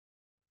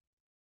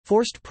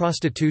Forced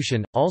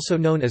prostitution, also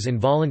known as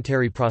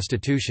involuntary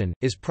prostitution,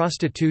 is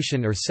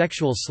prostitution or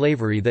sexual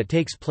slavery that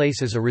takes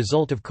place as a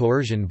result of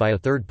coercion by a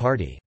third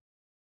party.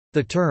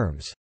 The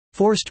terms,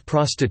 "forced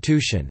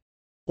prostitution"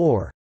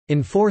 or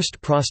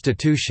 "enforced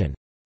prostitution"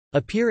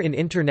 appear in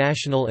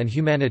international and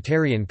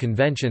humanitarian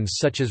conventions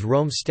such as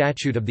Rome's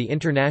Statute of the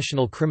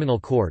International Criminal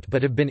Court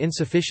but have been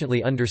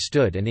insufficiently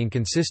understood and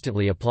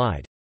inconsistently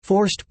applied.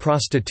 Forced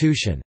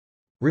prostitution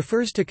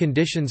refers to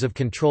conditions of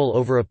control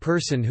over a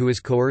person who is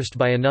coerced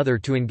by another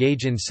to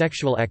engage in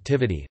sexual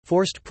activity.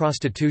 Forced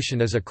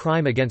prostitution is a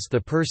crime against the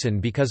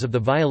person because of the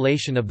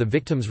violation of the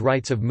victim's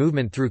rights of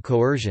movement through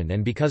coercion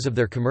and because of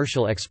their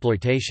commercial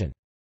exploitation.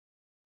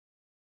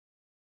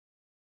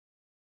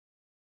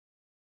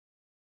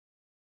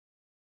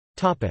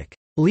 Topic: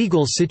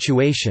 Legal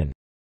situation.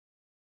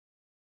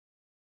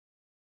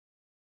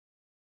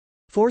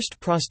 Forced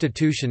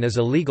prostitution is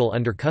illegal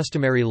under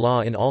customary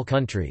law in all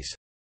countries.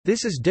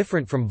 This is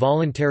different from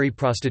voluntary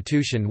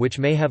prostitution, which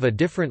may have a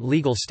different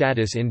legal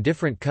status in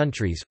different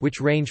countries, which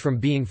range from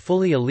being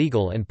fully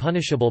illegal and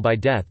punishable by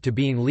death to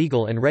being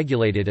legal and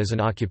regulated as an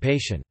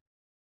occupation.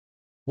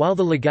 While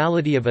the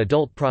legality of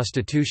adult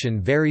prostitution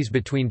varies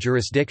between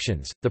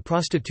jurisdictions, the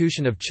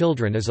prostitution of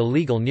children is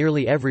illegal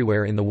nearly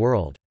everywhere in the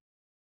world.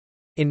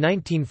 In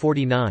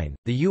 1949,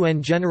 the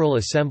UN General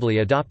Assembly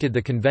adopted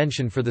the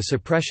Convention for the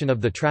Suppression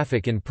of the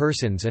Traffic in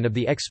Persons and of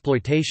the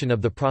Exploitation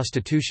of the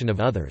Prostitution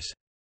of Others.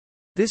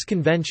 This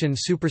convention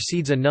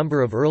supersedes a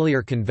number of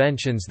earlier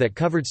conventions that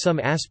covered some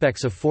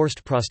aspects of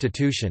forced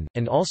prostitution,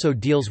 and also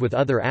deals with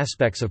other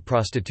aspects of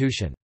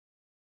prostitution.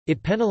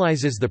 It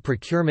penalizes the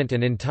procurement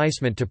and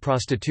enticement to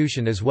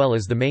prostitution as well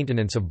as the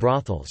maintenance of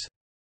brothels.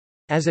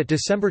 As at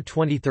December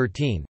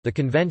 2013, the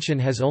convention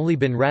has only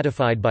been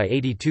ratified by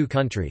 82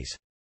 countries.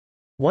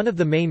 One of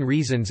the main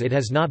reasons it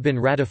has not been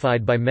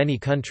ratified by many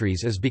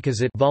countries is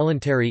because it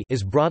voluntary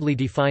is broadly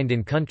defined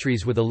in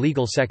countries with a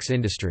legal sex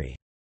industry.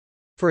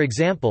 For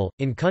example,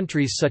 in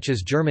countries such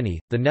as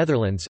Germany, the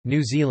Netherlands,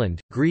 New Zealand,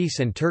 Greece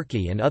and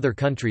Turkey and other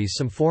countries,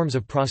 some forms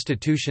of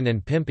prostitution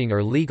and pimping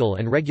are legal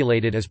and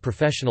regulated as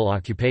professional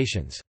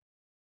occupations.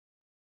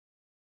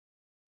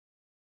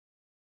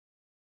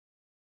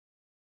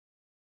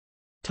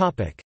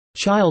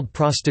 Child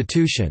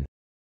prostitution.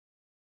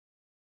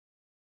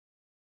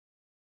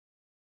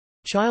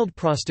 Child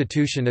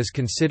prostitution is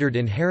considered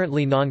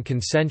inherently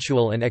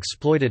non-consensual and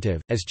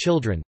exploitative, as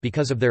children,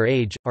 because of their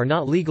age, are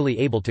not legally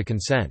able to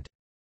consent.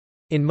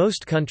 In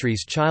most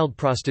countries, child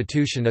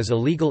prostitution is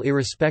illegal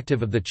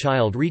irrespective of the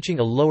child reaching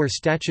a lower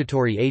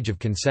statutory age of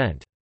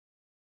consent.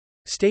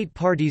 State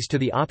parties to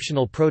the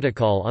optional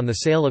protocol on the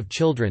sale of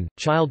children,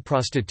 child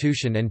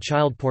prostitution and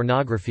child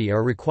pornography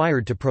are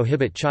required to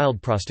prohibit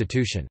child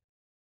prostitution.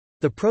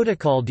 The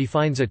protocol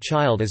defines a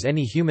child as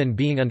any human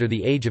being under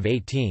the age of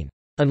 18,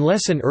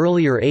 unless an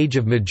earlier age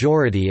of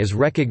majority is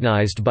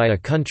recognized by a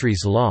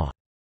country's law.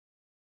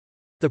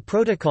 The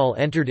protocol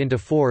entered into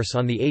force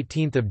on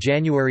 18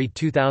 January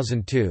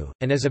 2002,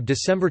 and as of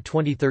December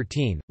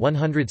 2013,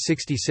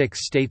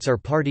 166 states are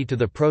party to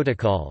the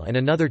protocol and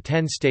another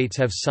 10 states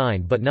have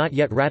signed but not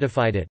yet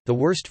ratified it. The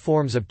Worst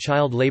Forms of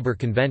Child Labor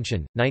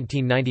Convention,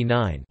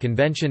 1999,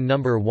 Convention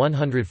number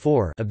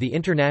 104 of the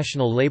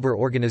International Labour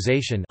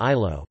Organization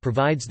 (ILO)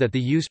 provides that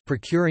the use,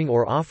 procuring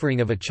or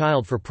offering of a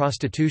child for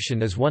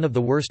prostitution is one of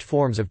the worst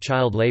forms of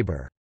child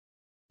labor.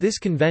 This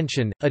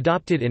convention,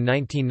 adopted in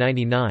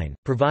 1999,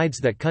 provides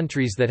that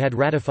countries that had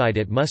ratified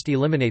it must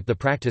eliminate the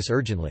practice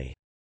urgently.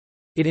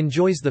 It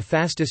enjoys the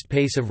fastest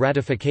pace of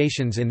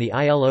ratifications in the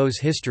ILO's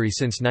history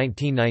since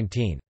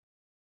 1919.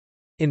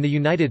 In the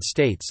United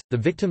States, the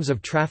Victims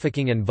of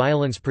Trafficking and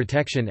Violence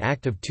Protection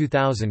Act of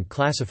 2000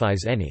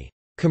 classifies any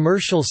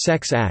commercial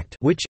sex act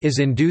which is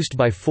induced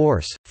by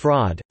force,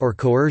 fraud, or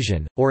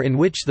coercion, or in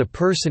which the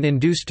person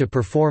induced to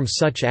perform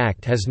such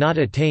act has not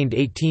attained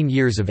 18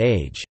 years of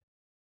age,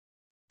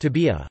 to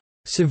be a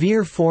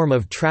severe form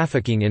of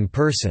trafficking in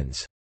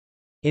persons.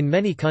 In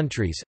many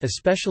countries,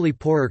 especially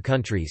poorer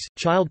countries,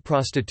 child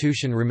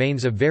prostitution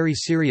remains a very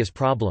serious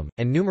problem,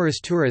 and numerous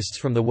tourists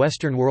from the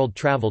Western world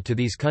travel to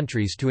these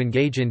countries to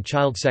engage in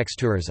child sex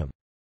tourism.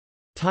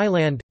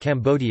 Thailand,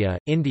 Cambodia,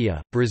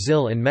 India,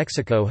 Brazil and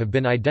Mexico have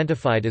been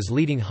identified as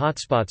leading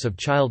hotspots of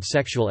child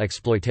sexual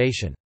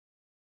exploitation.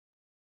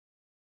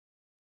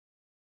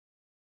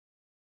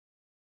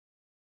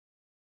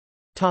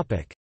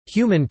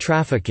 Human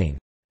trafficking.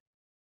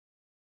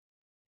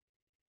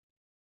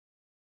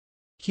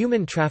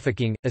 Human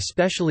trafficking,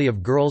 especially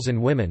of girls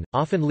and women,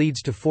 often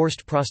leads to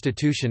forced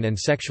prostitution and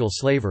sexual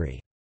slavery.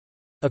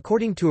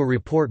 According to a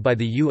report by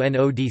the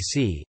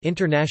UNODC,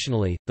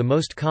 internationally, the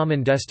most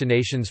common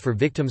destinations for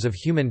victims of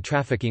human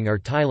trafficking are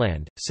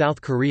Thailand,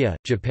 South Korea,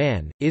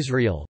 Japan,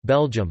 Israel,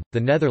 Belgium,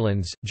 the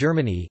Netherlands,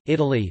 Germany,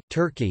 Italy,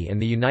 Turkey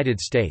and the United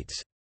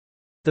States.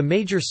 The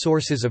major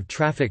sources of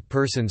trafficked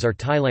persons are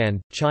Thailand,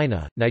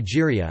 China,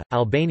 Nigeria,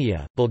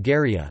 Albania,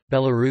 Bulgaria,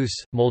 Belarus,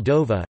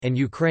 Moldova, and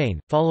Ukraine.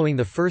 Following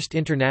the First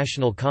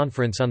International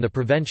Conference on the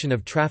Prevention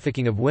of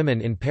Trafficking of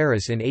Women in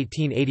Paris in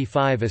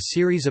 1885, a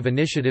series of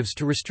initiatives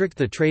to restrict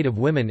the trade of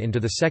women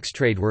into the sex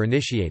trade were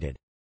initiated.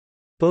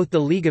 Both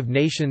the League of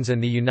Nations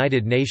and the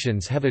United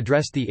Nations have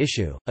addressed the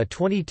issue. A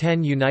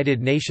 2010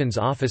 United Nations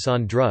Office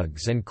on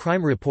Drugs and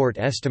Crime report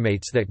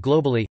estimates that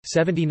globally,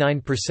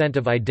 79%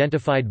 of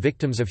identified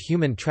victims of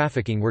human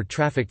trafficking were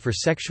trafficked for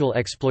sexual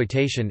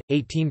exploitation,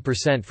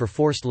 18% for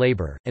forced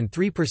labor, and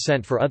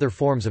 3% for other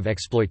forms of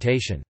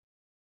exploitation.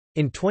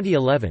 In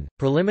 2011,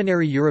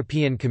 preliminary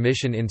European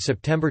Commission in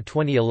September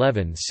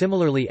 2011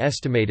 similarly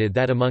estimated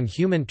that among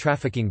human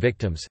trafficking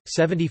victims,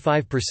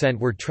 75%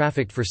 were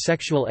trafficked for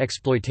sexual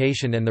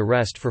exploitation and the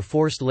rest for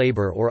forced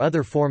labor or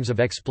other forms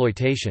of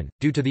exploitation.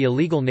 Due to the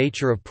illegal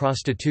nature of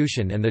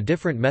prostitution and the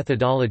different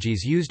methodologies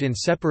used in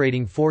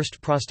separating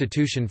forced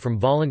prostitution from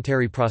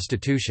voluntary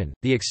prostitution,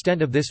 the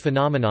extent of this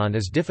phenomenon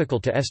is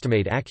difficult to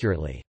estimate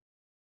accurately.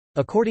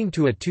 According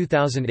to a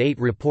 2008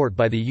 report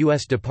by the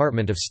U.S.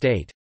 Department of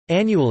State,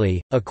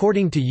 annually,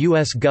 according to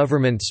U.S.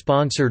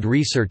 government-sponsored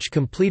research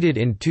completed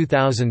in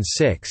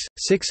 2006,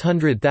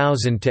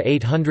 600,000 to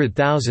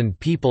 800,000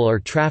 people are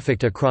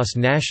trafficked across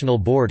national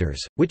borders,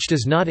 which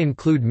does not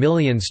include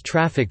millions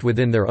trafficked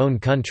within their own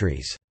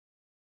countries.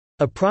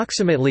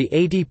 Approximately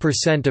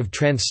 80% of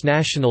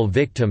transnational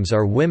victims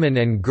are women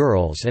and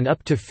girls and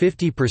up to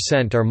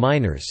 50% are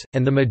minors,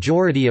 and the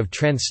majority of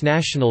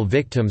transnational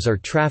victims are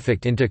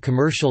trafficked into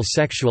commercial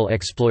sexual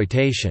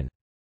exploitation.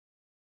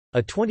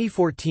 A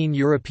 2014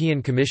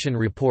 European Commission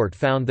report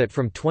found that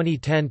from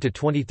 2010 to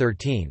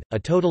 2013, a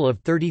total of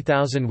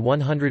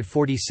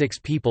 30,146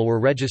 people were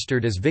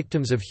registered as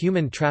victims of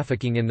human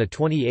trafficking in the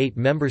 28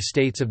 member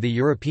states of the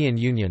European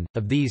Union.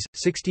 Of these,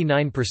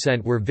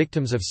 69% were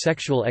victims of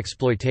sexual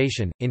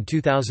exploitation. In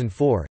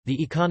 2004,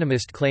 The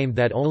Economist claimed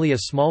that only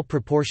a small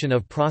proportion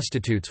of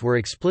prostitutes were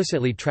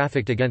explicitly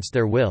trafficked against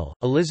their will.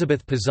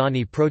 Elizabeth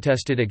Pisani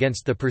protested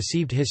against the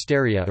perceived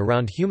hysteria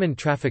around human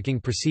trafficking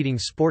preceding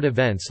sport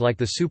events like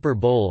the Super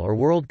Bowl or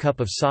World Cup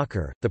of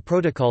Soccer. The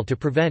Protocol to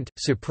Prevent,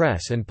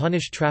 Suppress and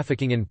Punish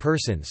Trafficking in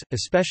Persons,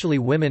 especially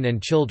women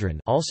and children,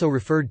 also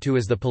referred to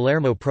as the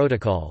Palermo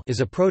Protocol, is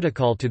a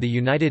protocol to the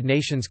United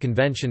Nations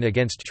Convention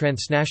Against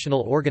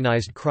Transnational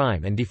Organized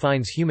Crime and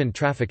defines human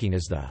trafficking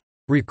as the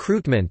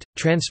recruitment,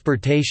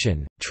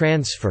 transportation,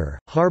 transfer,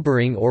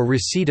 harboring or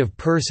receipt of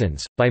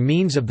persons, by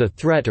means of the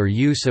threat or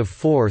use of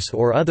force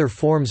or other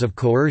forms of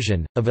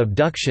coercion, of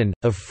abduction,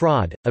 of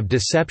fraud, of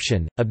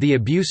deception, of the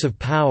abuse of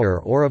power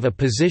or of a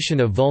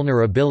position of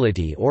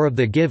vulnerability or of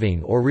the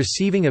giving or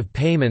receiving of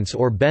payments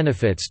or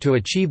benefits to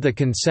achieve the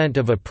consent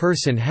of a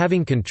person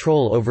having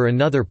control over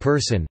another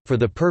person, for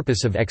the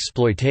purpose of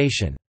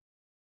exploitation.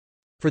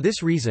 For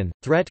this reason,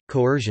 threat,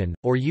 coercion,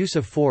 or use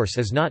of force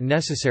is not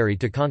necessary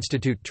to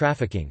constitute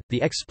trafficking.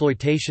 The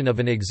exploitation of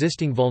an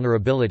existing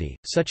vulnerability,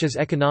 such as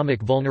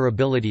economic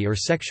vulnerability or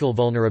sexual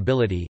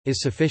vulnerability,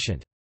 is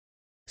sufficient.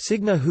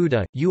 Sigma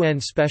Huda, UN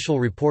Special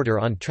Reporter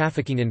on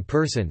Trafficking in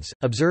Persons,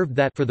 observed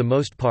that for the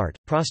most part,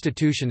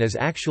 prostitution is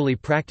actually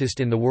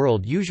practiced in the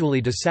world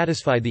usually to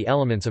satisfy the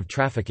elements of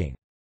trafficking.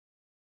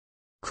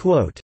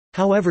 Quote,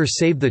 "However,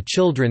 Save the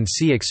Children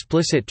see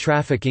explicit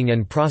trafficking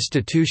and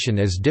prostitution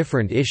as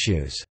different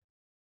issues."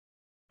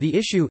 The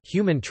issue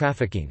human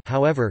trafficking,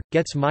 however,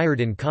 gets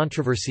mired in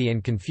controversy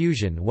and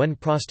confusion when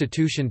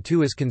prostitution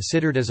too is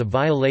considered as a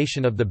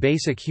violation of the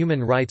basic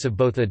human rights of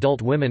both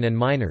adult women and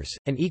minors,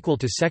 and equal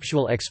to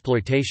sexual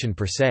exploitation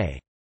per se.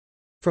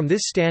 From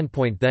this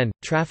standpoint then,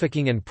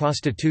 trafficking and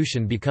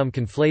prostitution become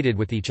conflated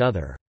with each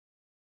other.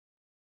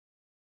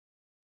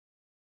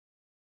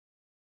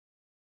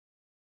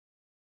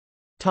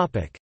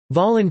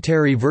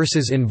 Voluntary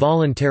versus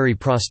involuntary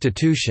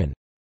prostitution.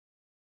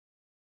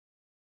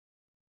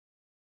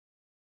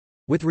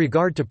 With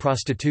regard to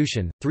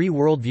prostitution, three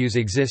worldviews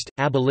exist: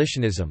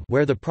 abolitionism,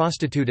 where the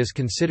prostitute is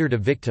considered a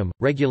victim;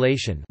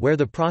 regulation, where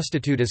the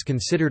prostitute is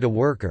considered a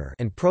worker;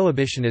 and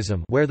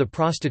prohibitionism, where the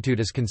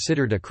prostitute is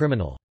considered a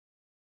criminal.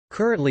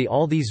 Currently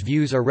all these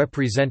views are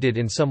represented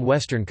in some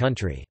Western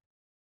country.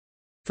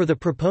 For the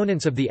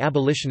proponents of the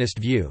abolitionist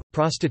view,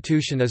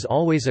 prostitution is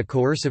always a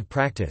coercive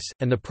practice,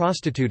 and the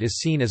prostitute is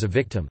seen as a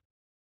victim.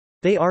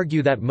 They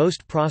argue that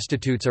most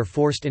prostitutes are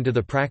forced into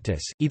the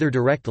practice, either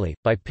directly,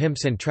 by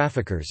pimps and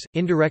traffickers,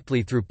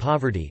 indirectly through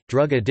poverty,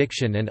 drug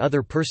addiction and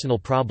other personal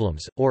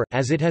problems, or,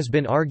 as it has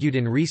been argued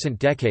in recent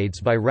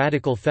decades by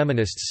radical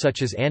feminists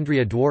such as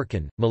Andrea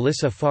Dworkin,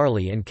 Melissa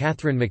Farley and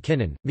Catherine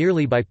McKinnon,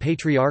 merely by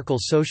patriarchal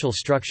social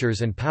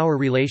structures and power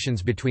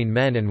relations between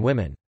men and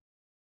women.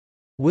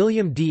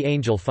 William D.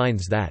 Angel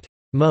finds that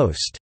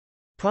most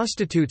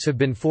prostitutes have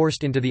been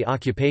forced into the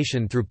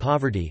occupation through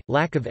poverty,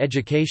 lack of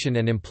education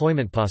and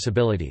employment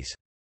possibilities.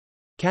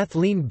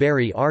 Kathleen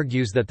Berry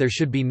argues that there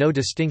should be no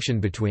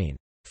distinction between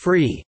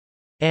free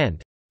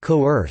and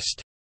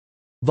coerced,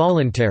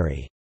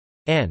 voluntary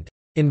and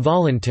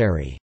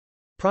involuntary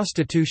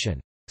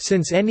prostitution.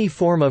 Since any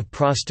form of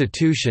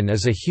prostitution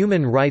is a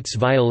human rights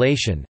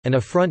violation, an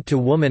affront to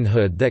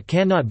womanhood that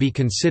cannot be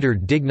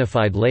considered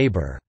dignified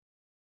labor.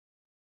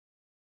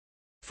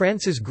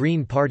 France's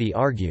Green Party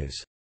argues,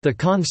 "The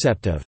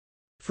concept of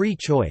free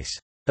choice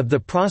of the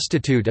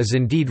prostitute is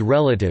indeed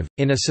relative,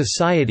 in a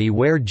society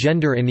where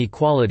gender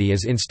inequality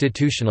is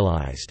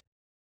institutionalized."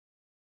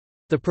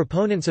 The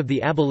proponents of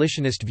the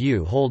abolitionist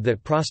view hold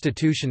that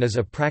prostitution is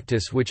a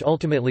practice which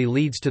ultimately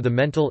leads to the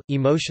mental,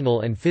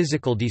 emotional and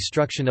physical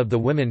destruction of the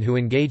women who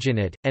engage in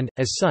it, and,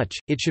 as such,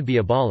 it should be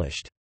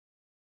abolished.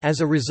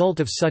 As a result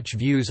of such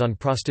views on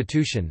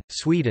prostitution,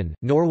 Sweden,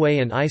 Norway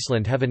and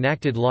Iceland have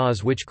enacted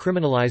laws which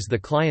criminalize the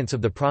clients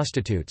of the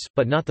prostitutes,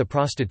 but not the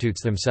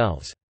prostitutes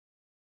themselves.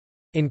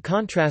 In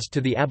contrast to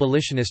the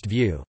abolitionist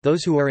view,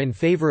 those who are in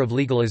favor of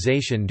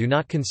legalization do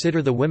not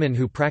consider the women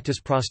who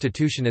practice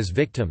prostitution as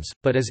victims,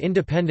 but as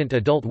independent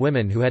adult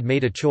women who had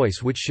made a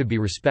choice which should be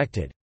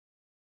respected.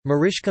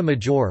 Mariska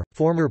Major,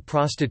 former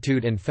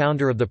prostitute and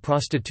founder of the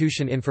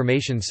Prostitution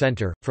Information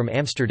Center, from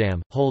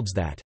Amsterdam, holds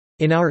that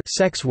in our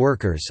sex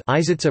workers'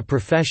 eyes it's a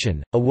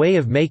profession, a way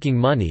of making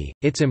money,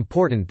 it's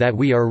important that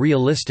we are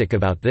realistic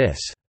about this.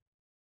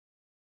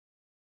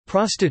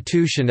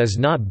 Prostitution is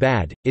not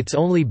bad, it's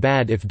only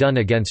bad if done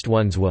against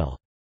one's will.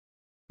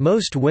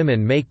 Most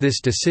women make this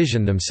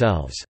decision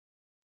themselves.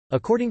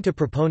 According to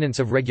proponents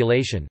of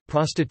regulation,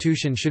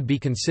 prostitution should be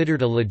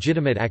considered a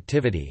legitimate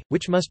activity,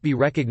 which must be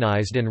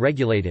recognized and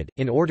regulated,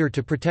 in order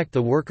to protect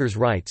the workers'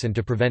 rights and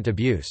to prevent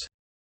abuse.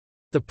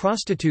 The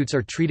prostitutes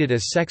are treated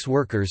as sex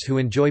workers who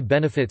enjoy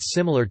benefits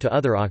similar to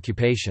other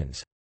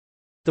occupations.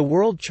 The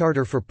World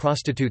Charter for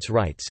Prostitutes'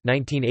 Rights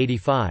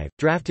 1985,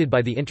 drafted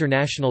by the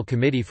International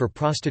Committee for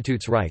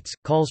Prostitutes' Rights,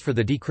 calls for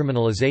the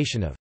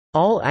decriminalization of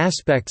all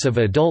aspects of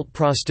adult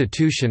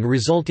prostitution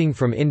resulting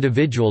from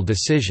individual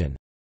decision.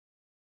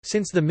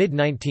 Since the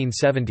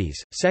mid-1970s,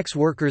 sex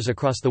workers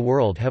across the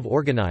world have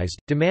organized,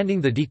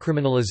 demanding the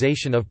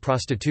decriminalization of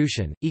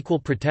prostitution, equal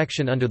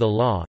protection under the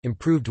law,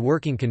 improved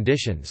working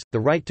conditions, the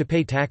right to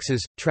pay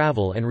taxes,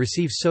 travel and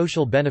receive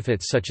social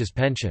benefits such as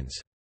pensions.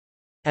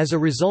 As a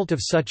result of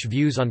such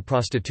views on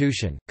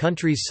prostitution,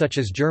 countries such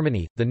as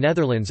Germany, the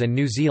Netherlands and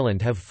New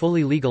Zealand have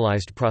fully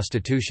legalized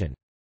prostitution.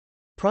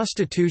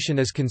 Prostitution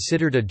is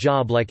considered a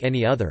job like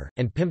any other,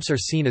 and pimps are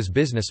seen as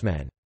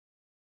businessmen.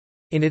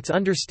 In its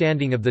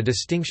understanding of the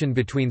distinction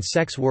between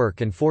sex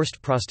work and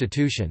forced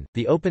prostitution,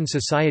 the Open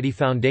Society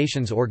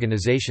Foundation's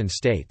organization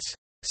states,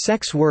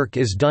 "Sex work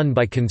is done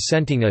by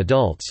consenting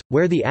adults,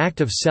 where the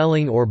act of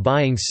selling or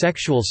buying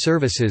sexual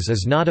services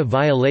is not a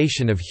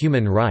violation of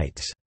human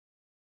rights."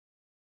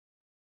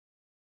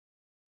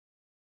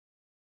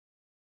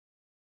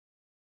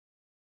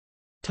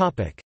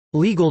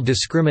 Legal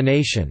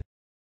discrimination.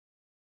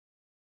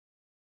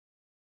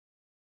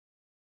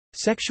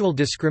 Sexual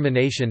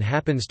discrimination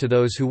happens to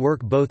those who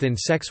work both in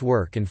sex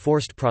work and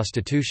forced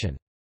prostitution.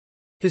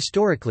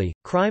 Historically,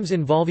 crimes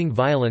involving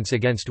violence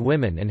against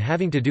women and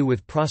having to do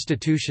with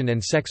prostitution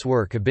and sex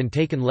work have been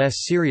taken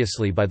less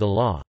seriously by the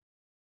law.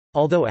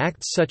 Although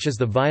acts such as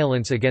the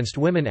Violence Against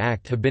Women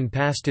Act have been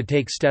passed to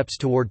take steps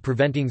toward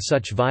preventing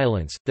such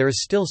violence, there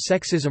is still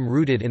sexism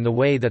rooted in the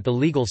way that the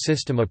legal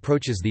system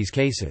approaches these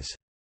cases.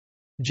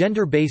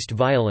 Gender-based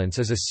violence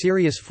is a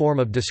serious form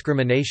of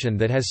discrimination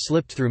that has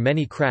slipped through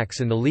many cracks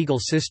in the legal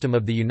system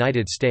of the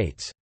United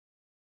States.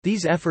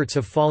 These efforts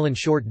have fallen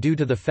short due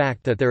to the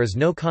fact that there is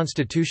no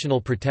constitutional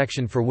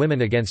protection for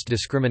women against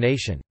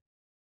discrimination.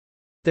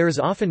 There is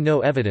often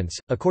no evidence,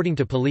 according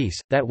to police,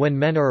 that when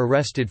men are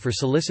arrested for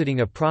soliciting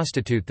a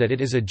prostitute that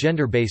it is a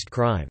gender-based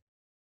crime.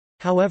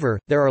 However,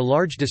 there are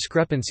large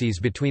discrepancies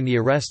between the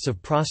arrests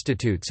of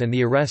prostitutes and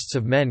the arrests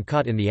of men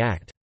caught in the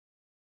act.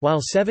 While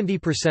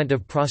 70%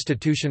 of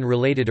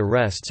prostitution-related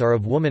arrests are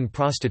of woman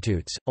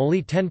prostitutes,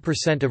 only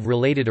 10% of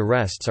related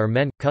arrests are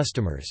men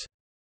customers.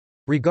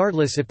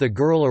 Regardless if the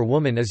girl or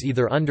woman is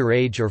either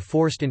underage or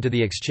forced into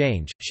the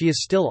exchange, she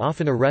is still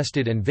often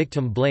arrested and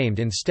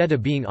victim-blamed instead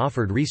of being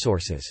offered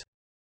resources.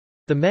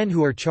 The men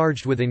who are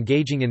charged with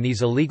engaging in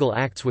these illegal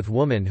acts with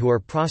women who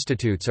are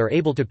prostitutes are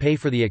able to pay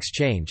for the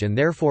exchange and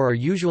therefore are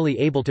usually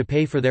able to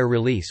pay for their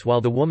release while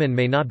the woman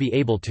may not be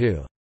able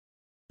to.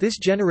 This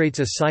generates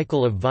a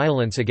cycle of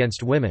violence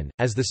against women,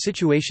 as the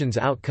situation's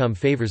outcome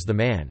favors the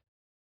man.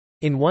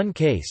 In one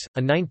case,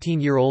 a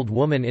 19-year-old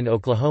woman in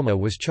Oklahoma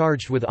was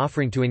charged with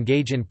offering to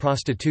engage in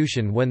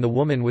prostitution when the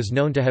woman was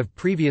known to have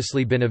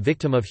previously been a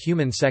victim of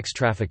human sex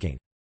trafficking.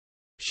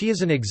 She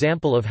is an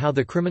example of how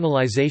the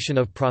criminalization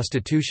of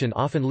prostitution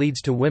often leads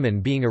to women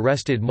being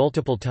arrested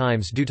multiple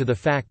times due to the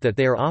fact that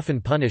they are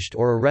often punished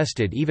or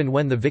arrested even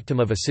when the victim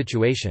of a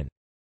situation.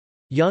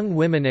 Young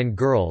women and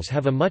girls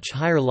have a much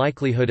higher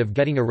likelihood of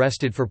getting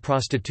arrested for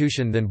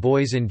prostitution than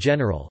boys in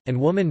general, and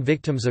women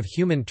victims of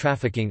human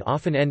trafficking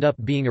often end up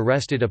being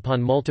arrested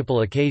upon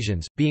multiple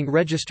occasions, being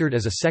registered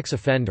as a sex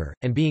offender,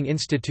 and being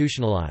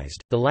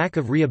institutionalized. The lack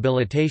of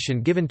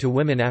rehabilitation given to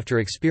women after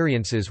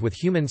experiences with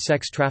human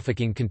sex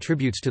trafficking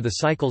contributes to the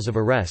cycles of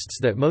arrests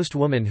that most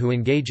women who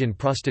engage in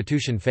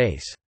prostitution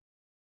face.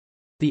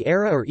 The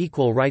ERA or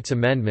Equal Rights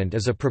Amendment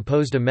is a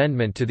proposed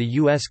amendment to the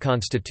U.S.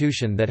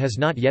 Constitution that has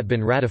not yet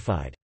been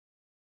ratified.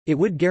 It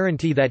would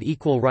guarantee that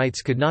equal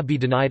rights could not be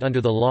denied under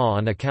the law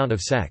on account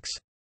of sex.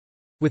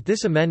 With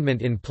this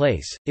amendment in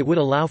place, it would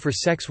allow for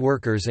sex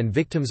workers and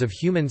victims of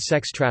human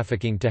sex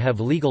trafficking to have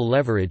legal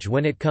leverage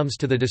when it comes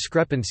to the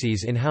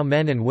discrepancies in how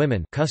men and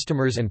women,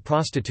 customers and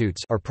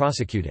prostitutes, are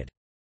prosecuted.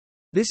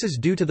 This is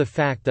due to the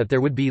fact that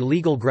there would be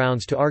legal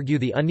grounds to argue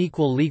the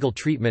unequal legal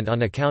treatment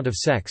on account of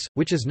sex,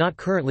 which is not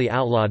currently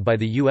outlawed by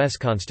the U.S.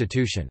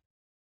 Constitution.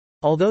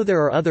 Although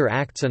there are other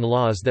acts and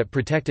laws that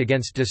protect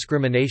against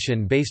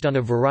discrimination based on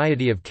a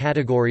variety of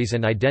categories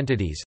and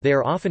identities, they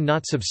are often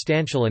not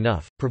substantial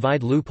enough,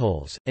 provide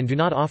loopholes, and do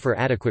not offer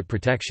adequate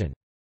protection.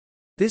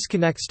 This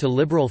connects to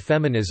liberal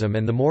feminism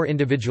and the more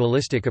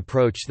individualistic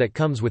approach that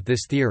comes with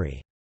this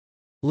theory.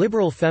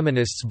 Liberal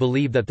feminists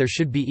believe that there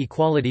should be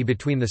equality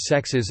between the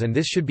sexes, and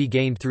this should be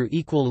gained through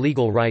equal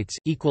legal rights,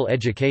 equal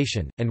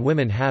education, and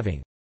women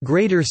having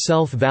greater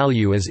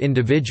self-value as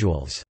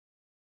individuals.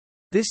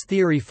 This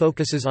theory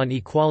focuses on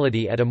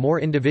equality at a more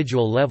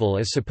individual level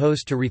as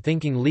opposed to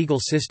rethinking legal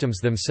systems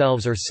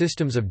themselves or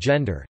systems of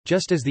gender,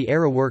 just as the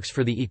era works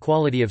for the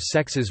equality of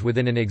sexes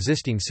within an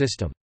existing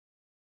system.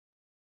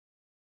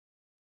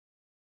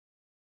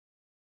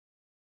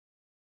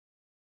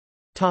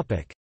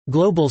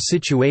 Global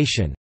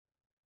situation.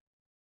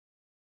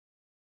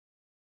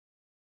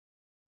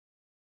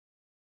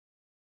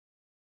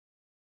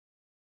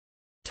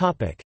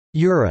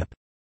 Europe.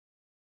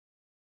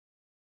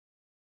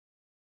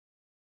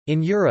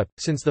 In Europe,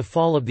 since the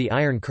fall of the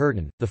Iron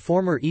Curtain, the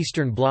former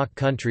Eastern Bloc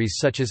countries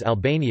such as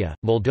Albania,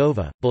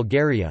 Moldova,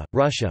 Bulgaria,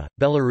 Russia,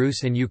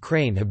 Belarus and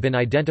Ukraine have been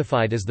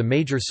identified as the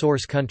major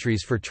source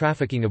countries for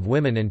trafficking of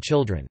women and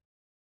children.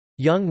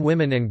 Young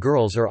women and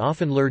girls are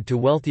often lured to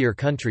wealthier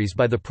countries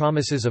by the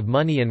promises of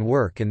money and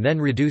work and then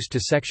reduced to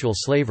sexual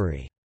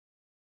slavery.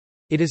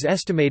 It is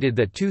estimated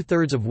that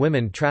 2/3 of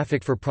women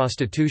trafficked for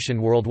prostitution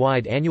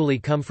worldwide annually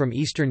come from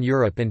Eastern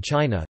Europe and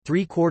China,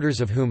 3/4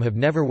 of whom have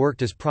never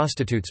worked as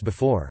prostitutes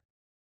before.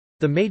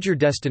 The major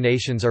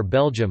destinations are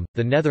Belgium,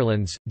 the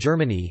Netherlands,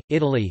 Germany,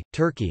 Italy,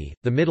 Turkey,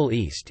 the Middle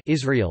East,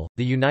 Israel,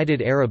 the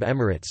United Arab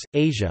Emirates,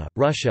 Asia,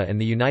 Russia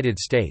and the United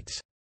States.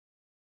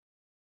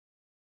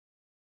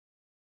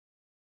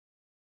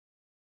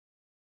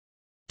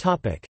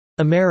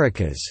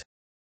 Americas.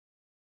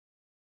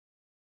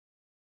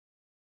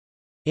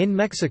 In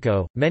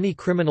Mexico, many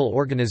criminal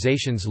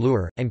organizations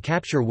lure, and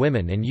capture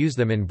women and use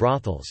them in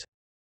brothels.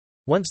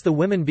 Once the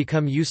women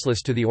become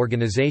useless to the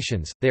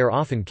organizations, they are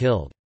often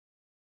killed.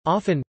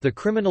 Often, the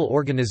criminal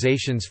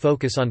organizations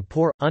focus on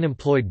poor,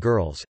 unemployed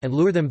girls, and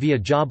lure them via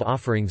job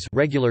offerings,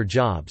 regular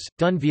jobs,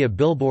 done via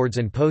billboards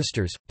and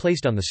posters,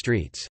 placed on the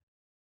streets.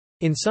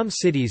 In some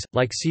cities,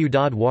 like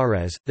Ciudad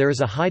Juárez, there is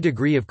a high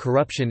degree of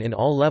corruption in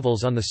all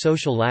levels on the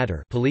social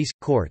ladder, police,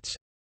 courts,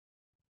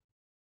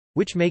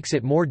 which makes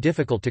it more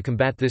difficult to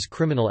combat this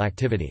criminal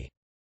activity.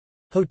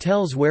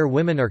 Hotels where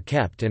women are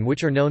kept and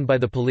which are known by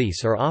the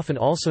police are often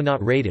also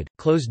not raided,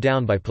 closed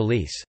down by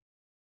police.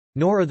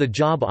 Nor are the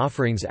job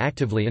offerings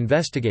actively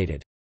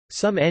investigated.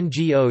 Some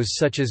NGOs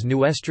such as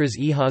Nuestras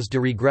Hijas de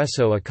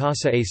Regreso a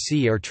Casa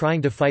AC are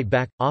trying to fight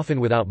back, often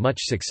without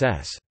much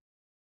success.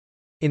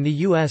 In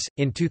the U.S.,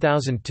 in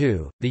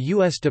 2002, the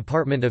U.S.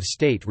 Department of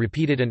State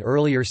repeated an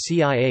earlier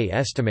CIA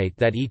estimate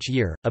that each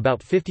year,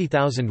 about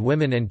 50,000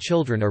 women and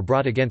children are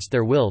brought against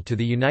their will to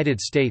the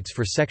United States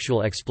for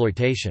sexual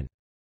exploitation.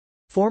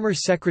 Former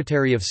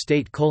Secretary of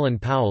State Colin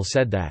Powell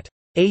said that,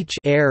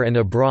 "Here and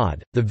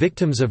abroad, the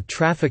victims of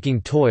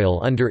trafficking toil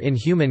under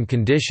inhuman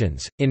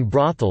conditions, in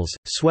brothels,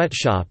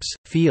 sweatshops,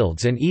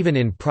 fields and even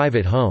in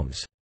private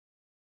homes."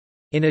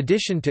 In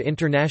addition to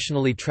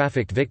internationally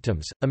trafficked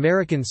victims,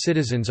 American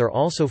citizens are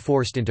also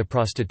forced into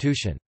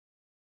prostitution.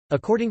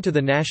 According to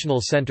the National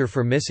Center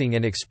for Missing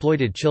and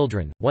Exploited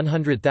Children,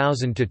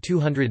 100,000 to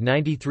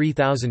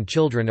 293,000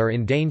 children are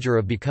in danger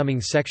of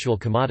becoming sexual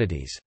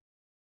commodities.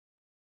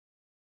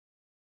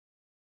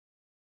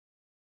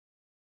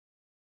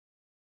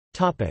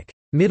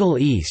 Middle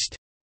East.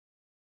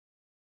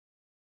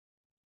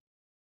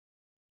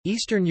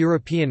 Eastern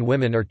European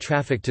women are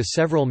trafficked to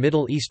several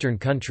Middle Eastern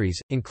countries,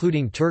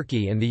 including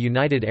Turkey and the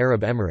United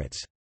Arab Emirates.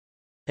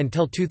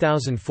 Until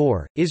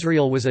 2004,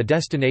 Israel was a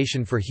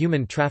destination for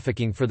human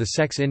trafficking for the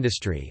sex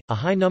industry. A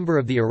high number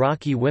of the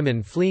Iraqi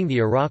women fleeing the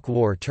Iraq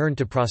War turned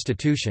to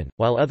prostitution,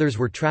 while others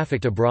were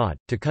trafficked abroad,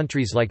 to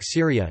countries like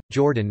Syria,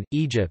 Jordan,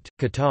 Egypt,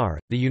 Qatar,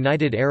 the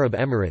United Arab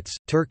Emirates,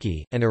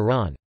 Turkey, and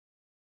Iran.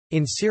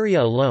 In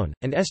Syria alone,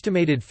 an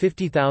estimated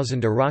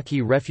 50,000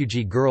 Iraqi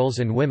refugee girls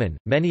and women,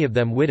 many of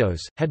them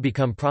widows, had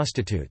become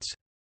prostitutes.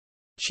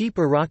 Cheap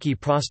Iraqi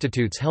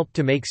prostitutes helped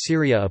to make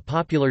Syria a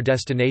popular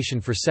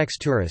destination for sex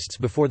tourists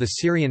before the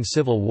Syrian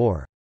civil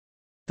war.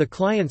 The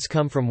clients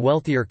come from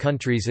wealthier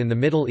countries in the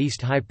Middle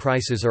East. High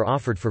prices are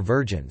offered for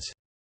virgins.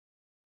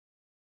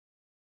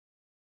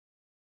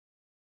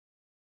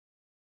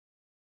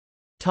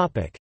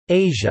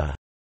 Asia.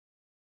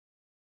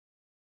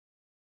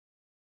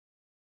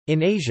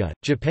 In Asia,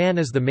 Japan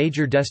is the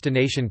major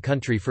destination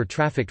country for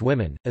trafficked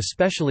women,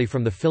 especially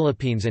from the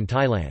Philippines and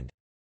Thailand.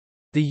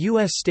 The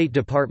U.S. State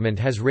Department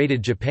has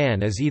rated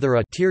Japan as either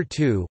a Tier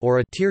 2 or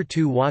a Tier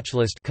 2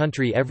 watchlist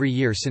country every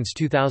year since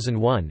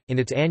 2001, in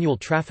its annual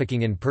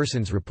Trafficking in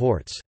Persons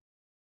reports.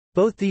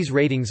 Both these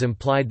ratings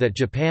implied that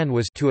Japan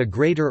was, to a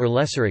greater or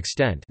lesser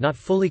extent, not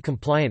fully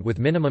compliant with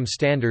minimum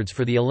standards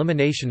for the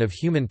elimination of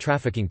human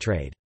trafficking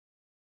trade.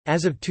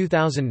 As of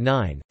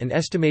 2009, an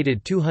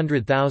estimated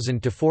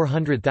 200,000 to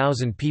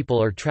 400,000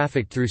 people are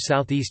trafficked through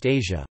Southeast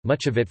Asia,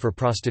 much of it for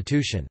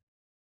prostitution.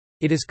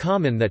 It is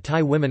common that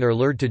Thai women are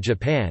lured to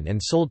Japan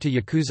and sold to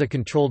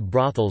Yakuza-controlled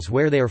brothels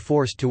where they are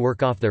forced to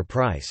work off their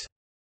price.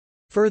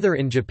 Further,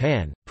 in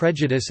Japan,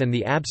 prejudice and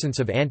the absence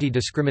of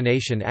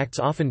anti-discrimination acts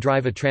often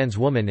drive a trans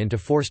woman into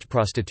forced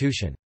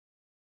prostitution.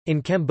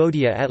 In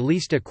Cambodia, at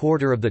least a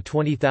quarter of the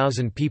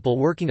 20,000 people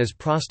working as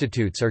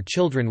prostitutes are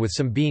children, with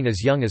some being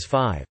as young as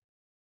 5.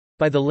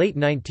 By the late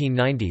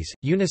 1990s,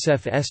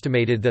 UNICEF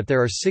estimated that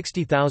there are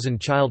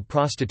 60,000 child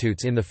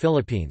prostitutes in the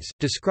Philippines,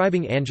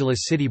 describing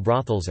Angeles city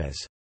brothels as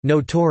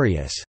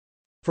notorious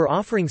for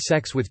offering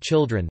sex with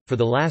children. For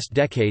the last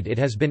decade, it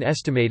has been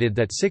estimated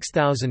that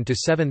 6,000 to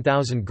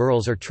 7,000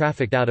 girls are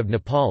trafficked out of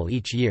Nepal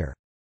each year.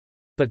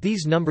 But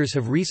these numbers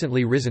have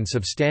recently risen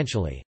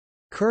substantially.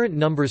 Current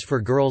numbers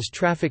for girls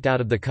trafficked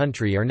out of the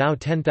country are now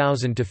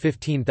 10,000 to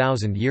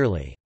 15,000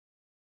 yearly.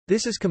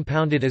 This is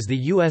compounded as the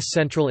U.S.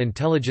 Central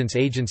Intelligence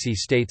Agency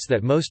states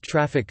that most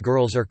trafficked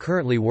girls are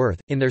currently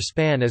worth, in their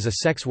span as a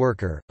sex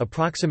worker,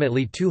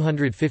 approximately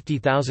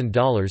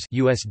 $250,000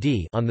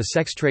 USD on the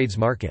sex trades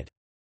market.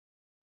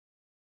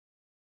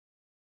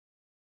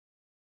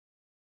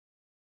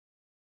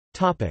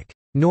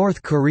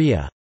 North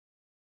Korea.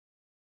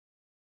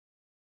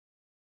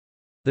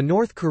 The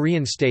North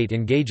Korean state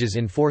engages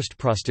in forced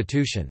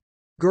prostitution.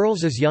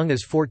 Girls as young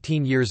as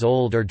 14 years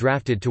old are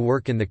drafted to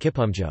work in the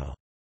Kipumjo.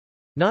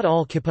 Not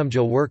all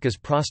Kipumjo work as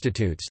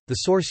prostitutes. The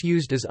source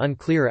used is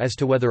unclear as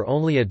to whether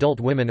only adult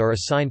women are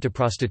assigned to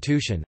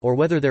prostitution, or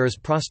whether there is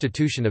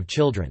prostitution of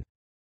children.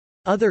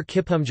 Other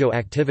Kipumjo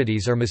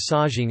activities are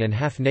massaging and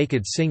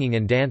half-naked singing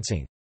and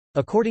dancing.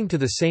 According to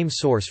the same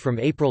source from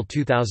April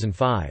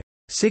 2005,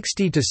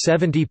 60 to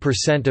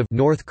 70% of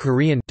North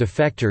Korean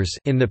defectors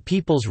in the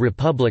People's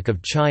Republic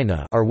of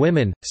China are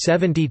women,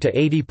 70 to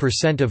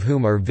 80% of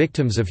whom are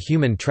victims of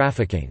human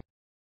trafficking.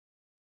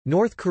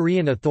 North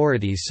Korean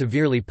authorities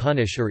severely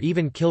punish or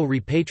even kill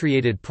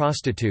repatriated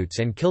prostitutes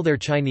and kill their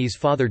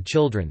Chinese-fathered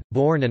children,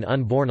 born and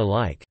unborn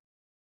alike.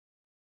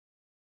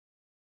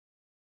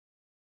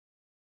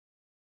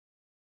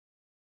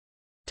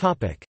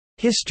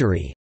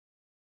 History.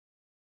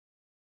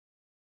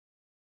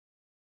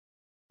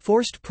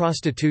 Forced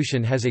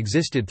prostitution has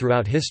existed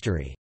throughout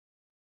history.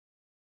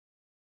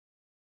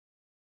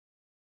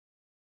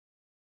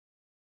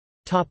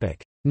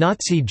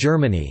 Nazi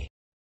Germany.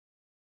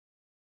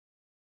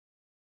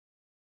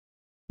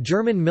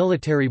 German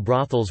military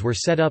brothels were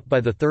set up by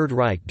the Third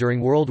Reich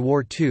during World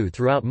War II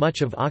throughout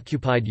much of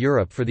occupied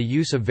Europe for the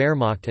use of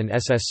Wehrmacht and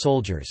SS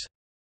soldiers.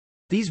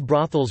 These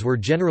brothels were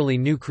generally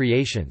new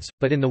creations,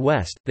 but in the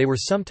West, they were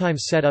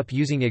sometimes set up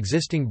using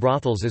existing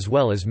brothels as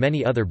well as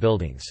many other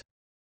buildings.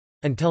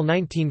 Until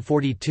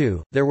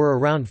 1942, there were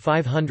around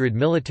 500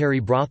 military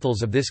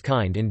brothels of this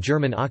kind in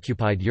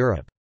German-occupied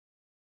Europe.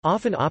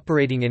 Often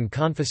operating in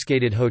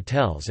confiscated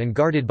hotels and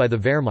guarded by the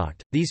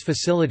Wehrmacht, these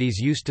facilities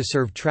used to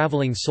serve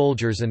traveling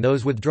soldiers and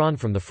those withdrawn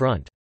from the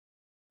front.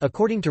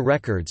 According to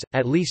records,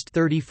 at least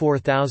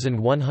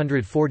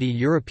 34,140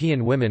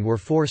 European women were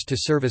forced to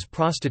serve as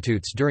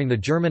prostitutes during the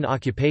German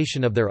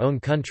occupation of their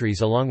own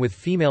countries, along with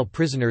female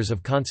prisoners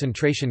of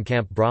concentration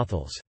camp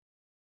brothels.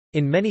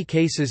 In many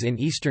cases in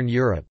Eastern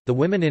Europe, the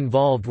women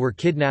involved were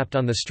kidnapped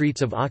on the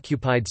streets of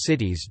occupied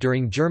cities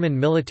during German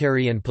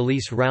military and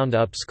police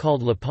roundups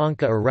called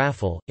Lepanka or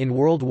Raffle. In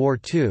World War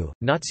II,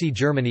 Nazi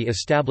Germany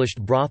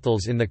established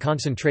brothels in the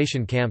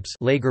concentration camps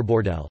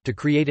Lagerbordell to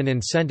create an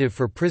incentive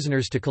for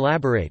prisoners to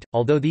collaborate,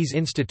 although these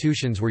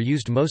institutions were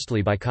used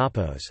mostly by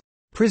capos,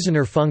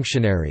 prisoner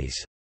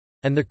functionaries,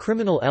 and the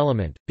criminal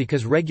element,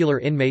 because regular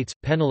inmates,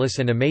 penniless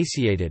and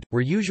emaciated,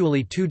 were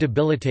usually too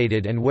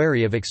debilitated and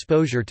wary of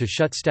exposure to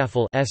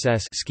Schutzstaffel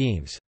SS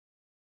schemes.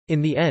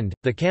 In the end,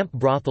 the camp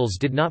brothels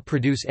did not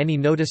produce any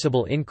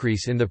noticeable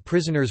increase in the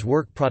prisoners'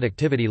 work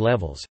productivity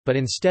levels, but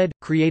instead,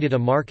 created a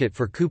market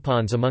for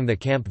coupons among the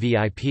camp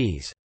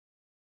VIPs.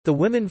 The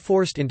women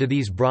forced into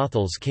these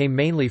brothels came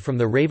mainly from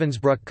the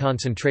Ravensbrück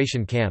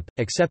concentration camp,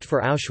 except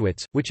for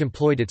Auschwitz, which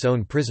employed its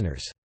own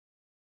prisoners.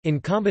 In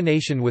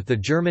combination with the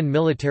German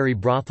military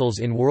brothels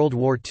in World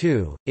War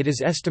II, it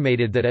is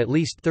estimated that at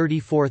least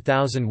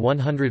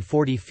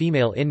 34,140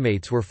 female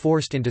inmates were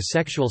forced into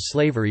sexual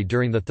slavery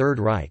during the Third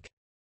Reich.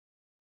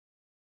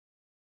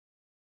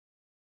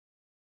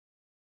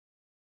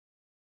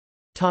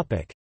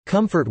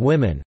 Comfort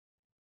women.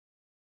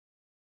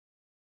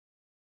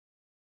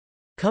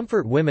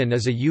 Comfort women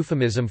is a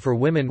euphemism for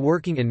women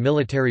working in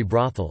military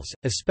brothels,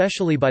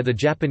 especially by the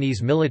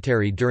Japanese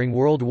military during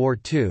World War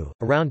II.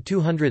 Around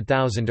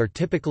 200,000 are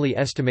typically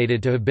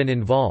estimated to have been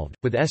involved,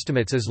 with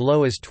estimates as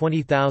low as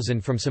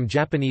 20,000 from some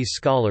Japanese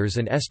scholars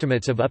and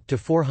estimates of up to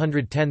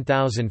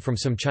 410,000 from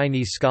some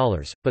Chinese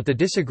scholars, but the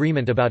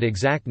disagreement about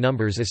exact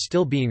numbers is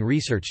still being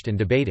researched and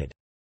debated.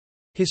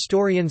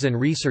 Historians and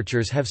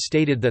researchers have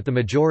stated that the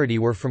majority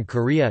were from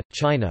Korea,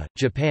 China,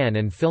 Japan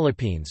and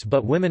Philippines,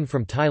 but women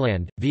from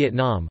Thailand,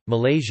 Vietnam,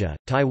 Malaysia,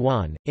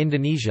 Taiwan,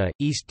 Indonesia,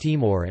 East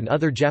Timor and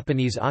other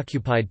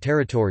Japanese-occupied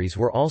territories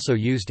were also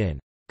used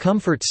in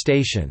Comfort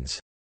stations.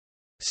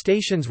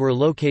 Stations were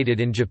located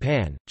in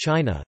Japan,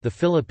 China, the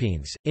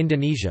Philippines,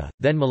 Indonesia,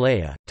 then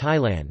Malaya,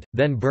 Thailand,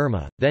 then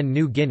Burma, then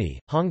New Guinea,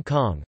 Hong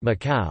Kong,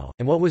 Macau,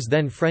 and what was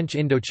then French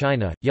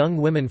Indochina. Young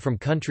women from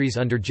countries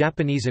under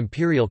Japanese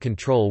imperial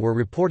control were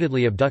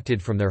reportedly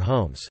abducted from their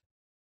homes.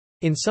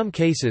 In some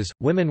cases,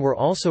 women were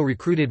also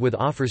recruited with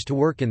offers to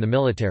work in the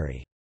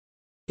military.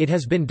 It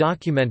has been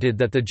documented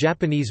that the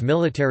Japanese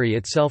military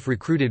itself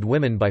recruited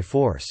women by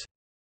force.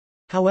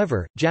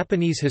 However,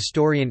 Japanese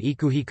historian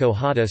Ikuhiko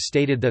Hata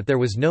stated that there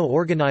was no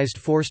organized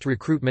forced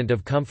recruitment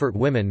of comfort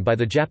women by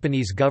the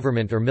Japanese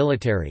government or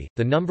military.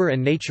 The number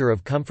and nature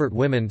of comfort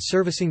women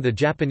servicing the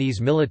Japanese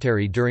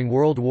military during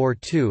World War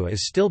II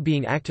is still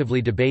being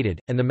actively debated,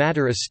 and the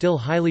matter is still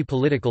highly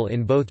political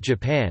in both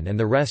Japan and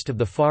the rest of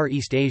the Far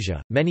East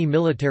Asia. Many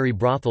military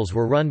brothels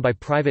were run by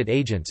private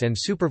agents and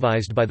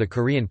supervised by the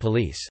Korean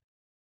police.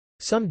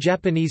 Some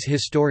Japanese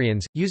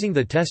historians, using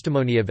the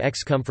testimony of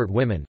ex-comfort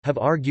women, have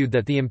argued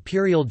that the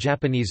Imperial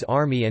Japanese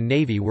Army and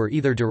Navy were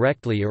either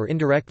directly or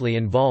indirectly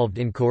involved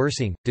in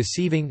coercing,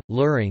 deceiving,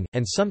 luring,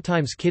 and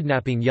sometimes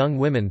kidnapping young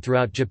women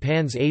throughout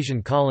Japan's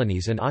Asian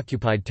colonies and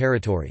occupied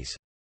territories.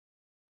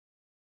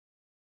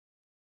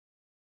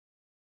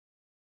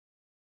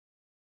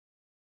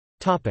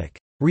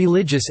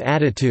 Religious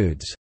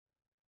attitudes.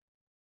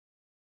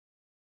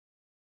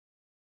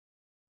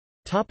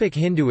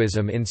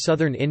 Hinduism. In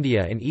southern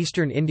India and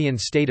eastern Indian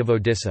state of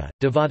Odisha,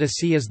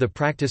 devadasi is the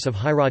practice of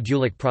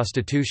hierodulic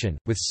prostitution,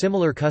 with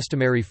similar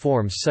customary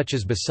forms such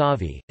as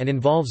basavi, and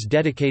involves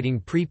dedicating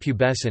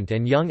prepubescent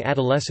and young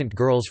adolescent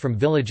girls from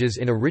villages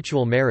in a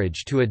ritual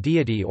marriage to a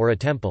deity or a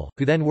temple,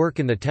 who then work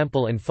in the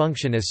temple and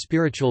function as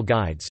spiritual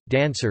guides,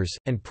 dancers,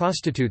 and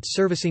prostitutes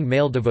servicing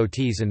male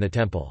devotees in the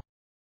temple.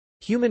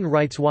 Human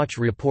Rights Watch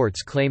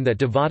reports claim that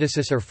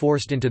devadasis are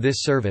forced into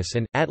this service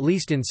and, at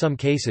least in some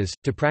cases,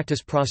 to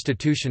practice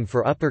prostitution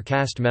for upper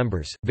caste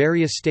members.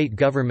 Various state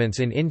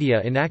governments in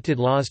India enacted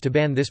laws to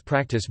ban this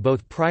practice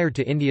both prior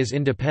to India's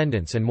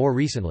independence and more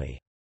recently.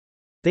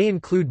 They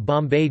include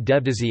Bombay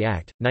Devdasi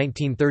Act,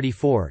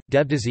 1934,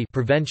 Devdasi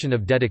Prevention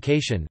of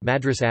Dedication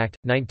Madras Act,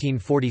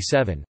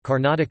 1947,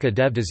 Karnataka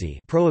Devdasi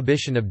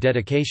Prohibition of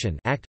Dedication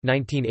Act,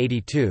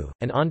 1982,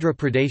 and Andhra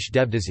Pradesh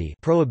Devdasi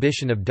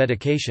Prohibition of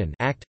Dedication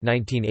Act,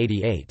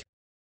 1988.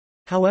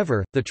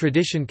 However, the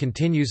tradition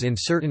continues in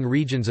certain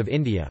regions of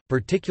India,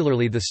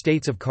 particularly the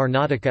states of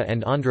Karnataka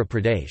and Andhra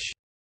Pradesh.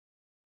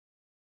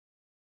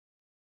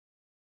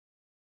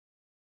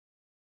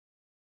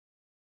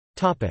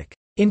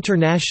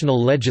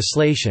 International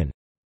legislation.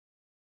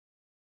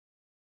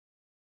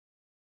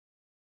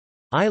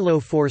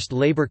 ILO Forced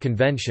Labor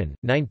Convention,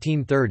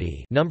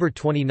 1930, number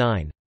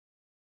 29.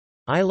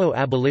 ILO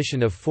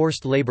Abolition of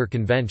Forced Labor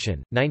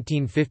Convention,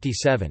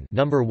 1957,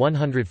 number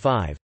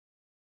 105.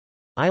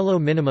 ILO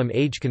Minimum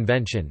Age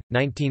Convention,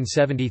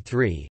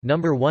 1973,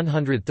 number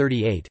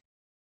 138.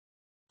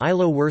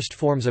 ILO Worst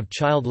Forms of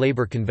Child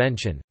Labor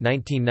Convention,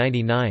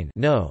 1999,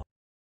 no.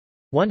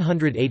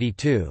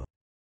 182.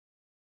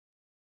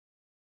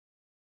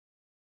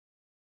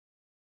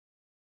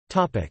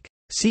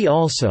 See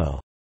also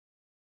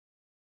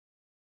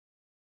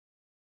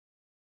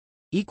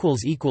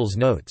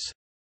Notes